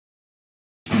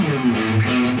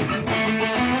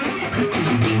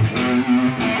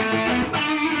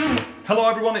Hello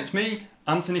everyone, it's me,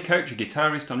 Anthony Couch, a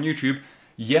guitarist on YouTube,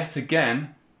 yet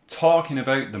again talking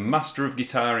about the master of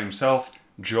guitar himself,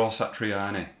 Joe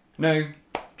Satriani. Now,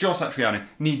 Joe Satriani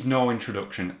needs no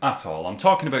introduction at all. I'm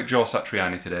talking about Joe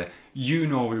Satriani today. You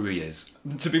know who he is.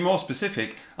 To be more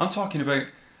specific, I'm talking about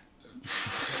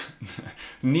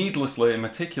needlessly and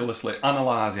meticulously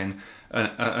analysing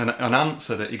an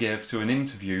answer that he gave to an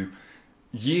interview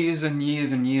years and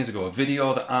years and years ago, a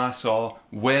video that I saw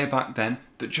way back then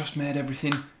that just made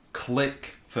everything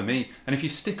click for me. And if you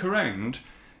stick around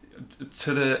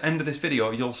to the end of this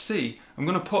video, you'll see I'm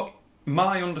going to put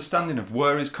my understanding of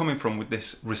where he's coming from with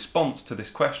this response to this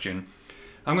question.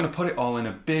 I'm going to put it all in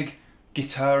a big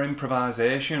guitar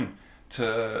improvisation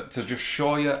to just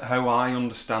show you how I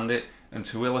understand it and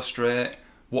to illustrate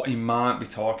what he might be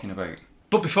talking about.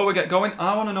 But before we get going,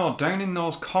 I want to know, down in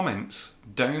those comments,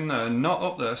 down there, not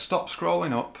up there, stop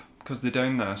scrolling up because they're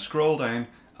down there, scroll down.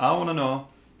 I want to know,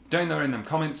 down there in them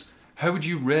comments, how would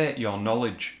you rate your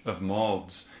knowledge of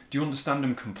modes? Do you understand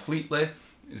them completely?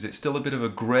 Is it still a bit of a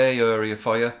grey area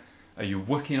for you? Are you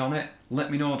working on it?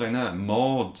 Let me know down there.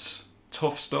 Modes,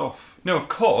 tough stuff. Now, of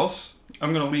course,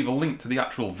 I'm going to leave a link to the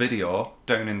actual video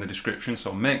down in the description,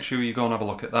 so make sure you go and have a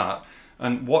look at that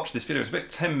and watch this video. It's about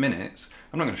 10 minutes.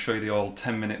 I'm not going to show you the old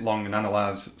 10-minute long and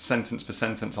analyse sentence per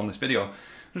sentence on this video. I'm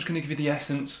just going to give you the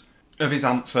essence of his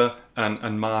answer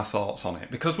and my thoughts on it,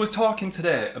 because we're talking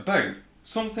today about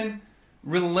something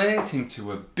relating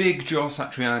to a big Joe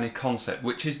Satriani concept,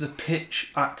 which is the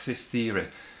pitch axis theory.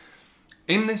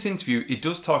 In this interview, he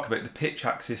does talk about the pitch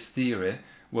axis theory,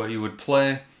 where you would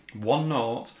play one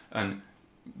note and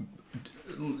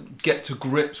get to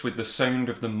grips with the sound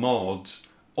of the modes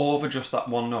over just that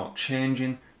one note,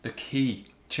 changing the key,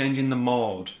 changing the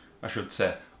mode, I should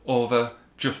say, over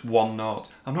just one note.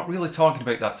 I'm not really talking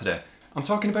about that today. I'm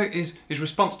talking about his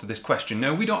response to this question.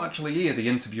 Now, we don't actually hear the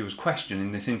interviewer's question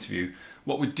in this interview.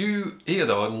 What we do hear,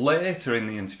 though, later in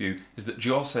the interview, is that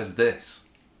Joe says this.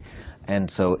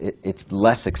 And so it's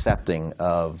less accepting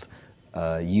of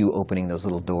you opening those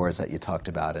little doors that you talked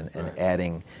about and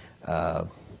adding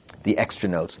the extra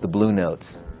notes, the blue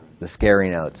notes, the scary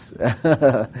notes.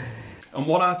 And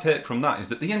what I take from that is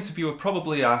that the interviewer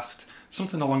probably asked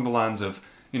something along the lines of,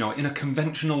 you know, in a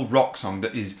conventional rock song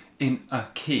that is in a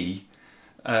key,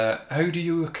 how do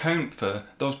you account for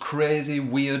those crazy,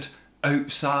 weird,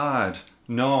 outside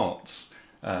notes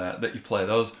that you play?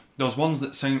 Those ones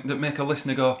that make a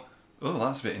listener go, oh,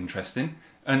 that's a bit interesting.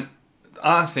 And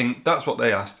I think that's what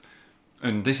they asked,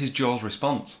 and this is Joe's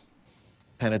response.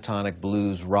 Pentatonic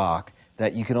blues rock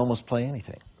that you can almost play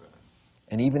anything.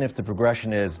 And even if the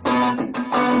progression is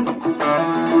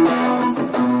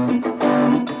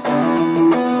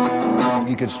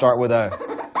you could start with a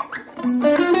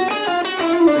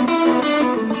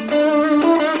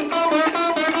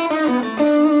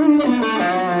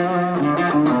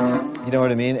you know what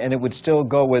I mean? And it would still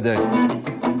go with a,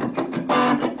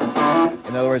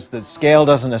 in other words, the scale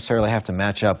doesn't necessarily have to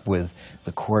match up with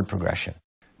the chord progression.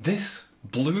 This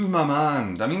blew my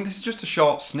mind. I mean, this is just a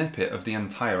short snippet of the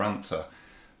entire answer.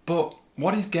 But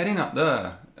what he's getting at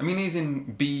there, I mean, he's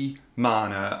in B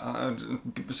minor,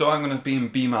 so I'm going to be in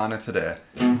B minor today.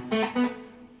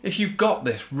 If you've got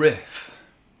this riff,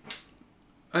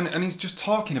 and he's just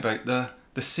talking about the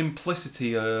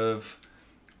simplicity of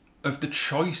the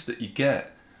choice that you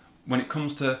get when it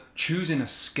comes to choosing a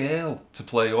scale to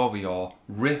play over your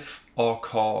riff or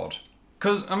chord.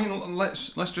 Because, I mean, let's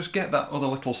just get that other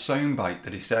little soundbite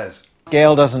that he says.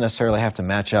 Scale doesn't necessarily have to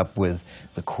match up with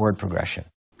the chord progression.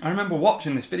 I remember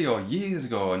watching this video years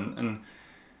ago and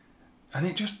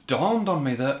it just dawned on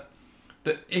me that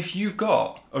if you've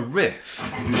got a riff,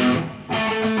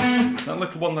 that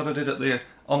little one that I did at the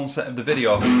onset of the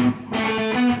video,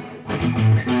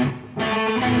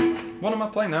 what am I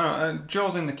playing now?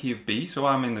 Joe's in the key of B, so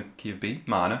I'm in the key of B,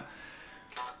 minor.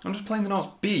 I'm just playing the notes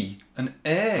B and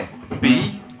A,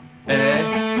 B,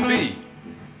 A, B,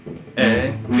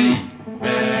 A, B,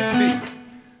 A, B.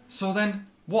 So then,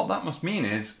 what that must mean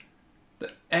is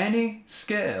that any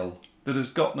scale that has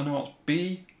got the notes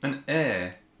B and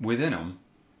A within them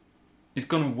is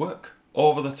going to work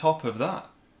over the top of that.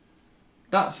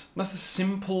 That's the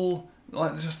simple,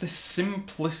 like, just this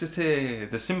simplicity,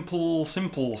 the simple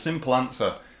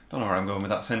answer. Don't know where I'm going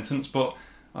with that sentence, but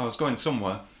I was going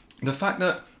somewhere. The fact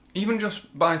that even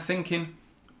just by thinking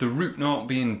the root note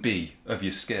being B of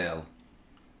your scale,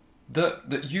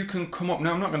 that you can come up.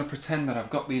 Now, I'm not going to pretend that I've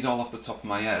got these all off the top of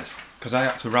my head, because I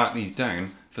had to write these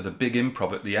down for the big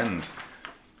improv at the end.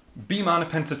 B minor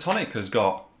pentatonic has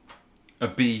got a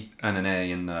B and an A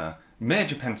in there.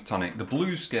 Major pentatonic, the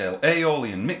blues scale,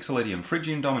 Aeolian, Mixolydian,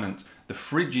 Phrygian dominant, the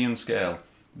Phrygian scale,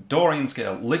 Dorian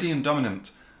scale, Lydian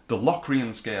dominant, the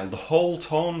Locrian scale, the whole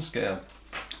tone scale.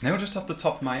 Now just off the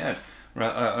top of my head,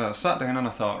 right, I sat down and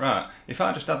I thought, right, if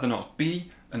I just add the notes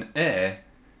B and A,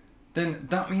 then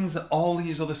that means that all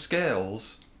these other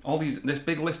scales, this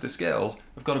big list of scales,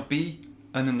 have got a B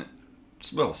and an,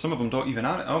 well, some of them don't even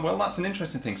have it. Oh, well, that's an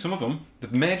interesting thing. Some of them, the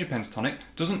major pentatonic,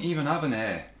 doesn't even have an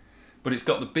A, but it's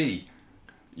got the B.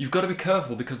 You've got to be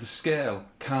careful because the scale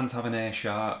can't have an A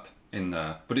sharp in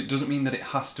there, but it doesn't mean that it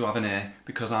has to have an A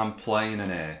because I'm playing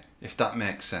an A, if that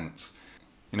makes sense.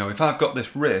 You know, if I've got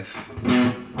this riff,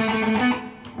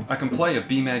 I can play a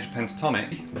B major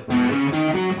pentatonic.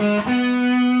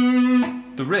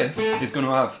 The riff is going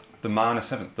to have the minor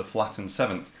seventh, the flattened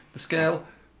seventh. The scale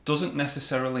doesn't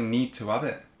necessarily need to have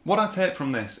it. What I take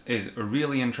from this is a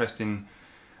really interesting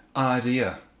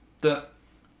idea that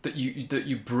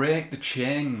you break the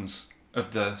chains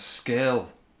of the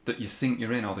scale that you think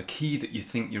you're in, or the key that you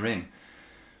think you're in,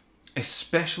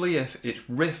 especially if it's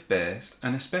riff based,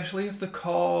 and especially if the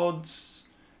chords,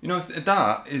 you know, if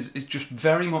that is just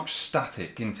very much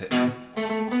static, isn't it?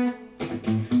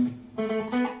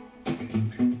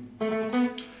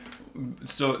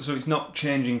 So it's not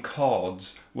changing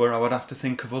chords where I would have to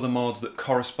think of other modes that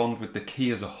correspond with the key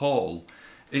as a whole.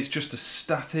 It's just a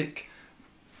static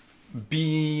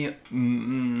B,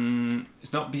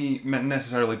 it's not B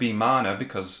necessarily B minor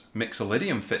because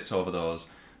Mixolydian fits over those.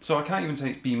 So I can't even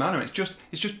say it's B minor, it's just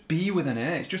B with an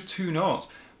A, it's just two notes.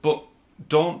 But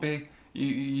don't be,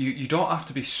 you don't have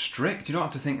to be strict, you don't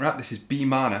have to think, right, this is B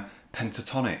minor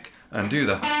pentatonic and do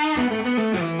the,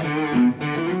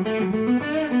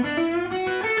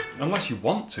 unless you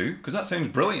want to, because that sounds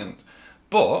brilliant.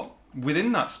 But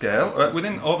within that scale,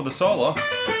 over the solo,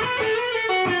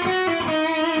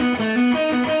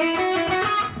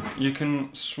 you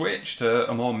can switch to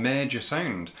a more major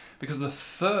sound because the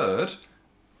third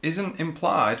isn't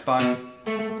implied by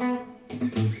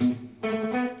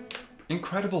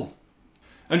incredible.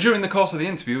 And during the course of the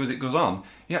interview, as it goes on,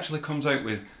 he actually comes out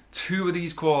with two of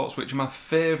these quotes, which are my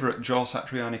favourite Joe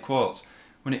Satriani quotes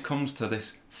when it comes to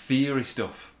this theory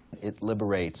stuff. It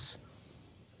liberates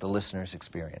the listener's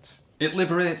experience. It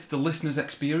liberates the listener's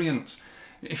experience.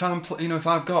 If I'm, if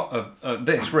I've got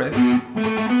this riff,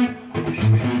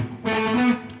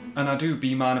 and I do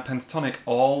B minor pentatonic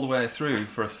all the way through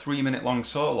for a 3-minute long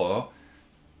solo,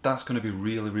 that's going to be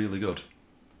really, really good.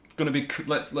 It's going to be,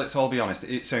 let's all be honest,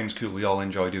 it sounds cool, we all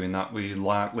enjoy doing that, we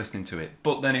like listening to it.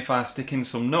 But then if I stick in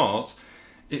some notes,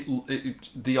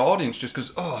 the audience just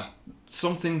goes, oh,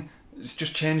 it's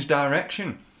just changed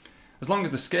direction. As long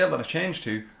as the scale that I change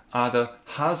to either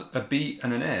has a B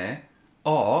and an A,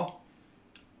 or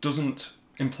doesn't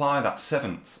imply that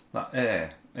seventh, that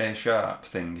A sharp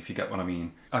thing, if you get what I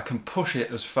mean. I can push it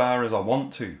as far as I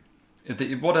want to.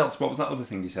 What else? What was that other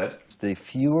thing you said? The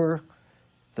fewer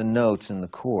the notes and the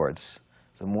chords,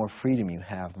 the more freedom you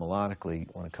have melodically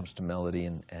when it comes to melody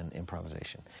and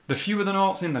improvisation. The fewer the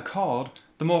notes in the chord,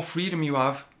 the more freedom you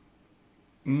have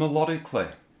melodically.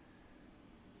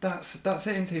 That's it,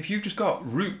 isn't it? If you've just got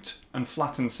root and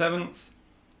flattened seventh,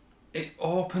 it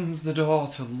opens the door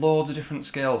to loads of different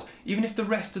scales. Even if the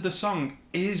rest of the song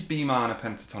is B minor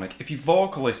pentatonic, if your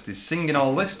vocalist is singing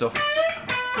all this stuff,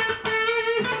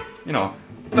 you know,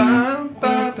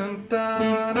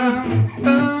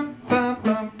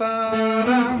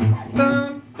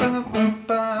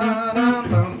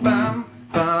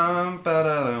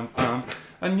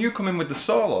 and you come in with the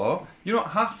solo, you don't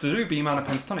have to do B minor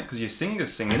pentatonic because your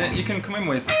singer's singing it. You can come in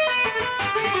with,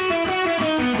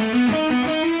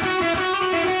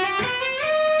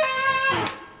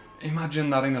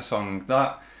 imagine that in a song.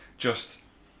 That just,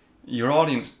 your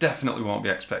audience definitely won't be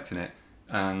expecting it,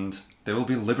 and they will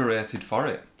be liberated for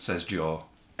it, says Joe.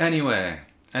 Anyway,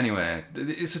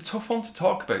 it's a tough one to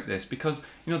talk about this because,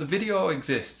 you know, the video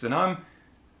exists, and I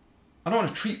don't want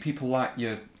to treat people like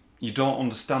you don't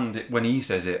understand it when he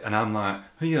says it, and I'm like,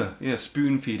 here,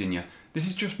 spoon feeding you. This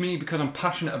is just me because I'm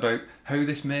passionate about how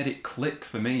this made it click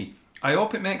for me. I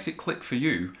hope it makes it click for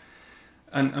you.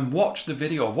 And watch the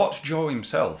video, watch Joe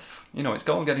himself. You know, it's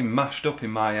all getting mashed up in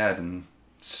my head and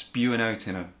spewing out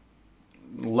in a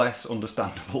less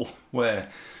understandable way.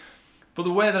 But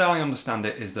the way that I understand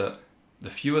it is that the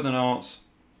fewer the notes,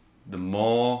 the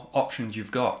more options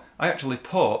you've got. I actually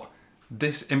put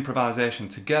this improvisation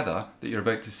together that you're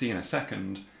about to see in a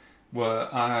second,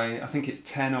 where I think it's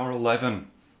 10 or 11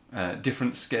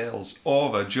 different scales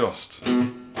over just.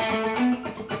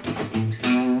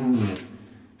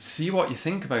 See what you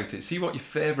think about it, see what your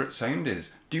favourite sound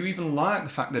is. Do you even like the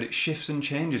fact that it shifts and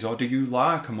changes, or do you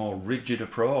like a more rigid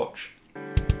approach?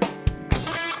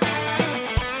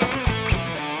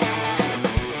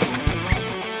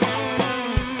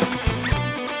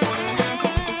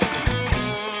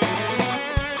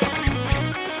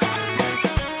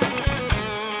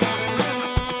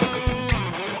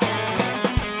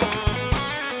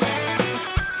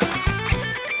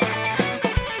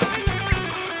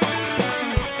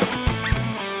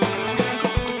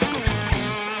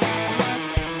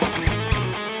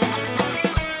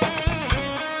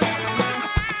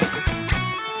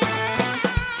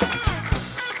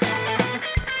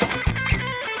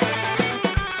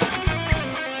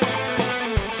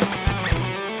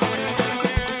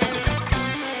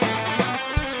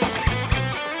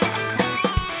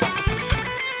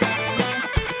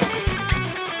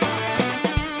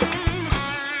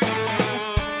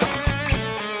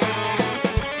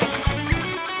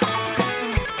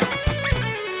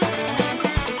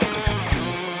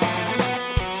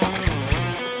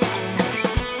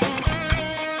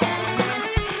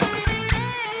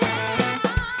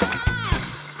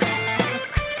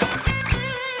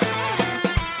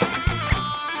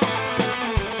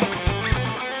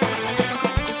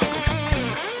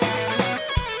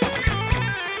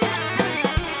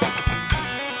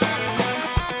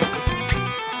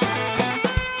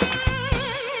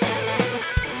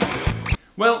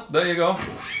 Well, there you go.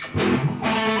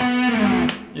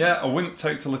 Yeah, I wimped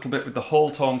out a little bit with the whole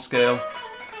tone scale,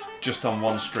 just on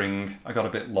one string. I got a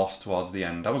bit lost towards the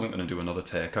end. I wasn't going to do another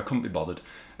take, I couldn't be bothered.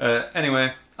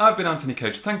 Anyway, I've been Anthony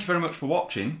Couch. Thank you very much for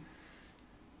watching.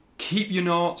 Keep your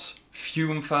notes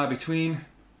few and far between.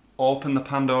 Open the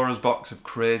Pandora's box of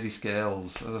crazy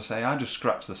scales. As I say, I just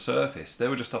scratched the surface. They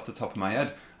were just off the top of my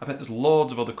head. I bet there's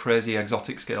loads of other crazy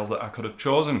exotic scales that I could have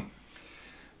chosen.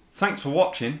 Thanks for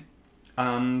watching,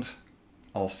 and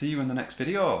I'll see you in the next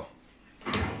video.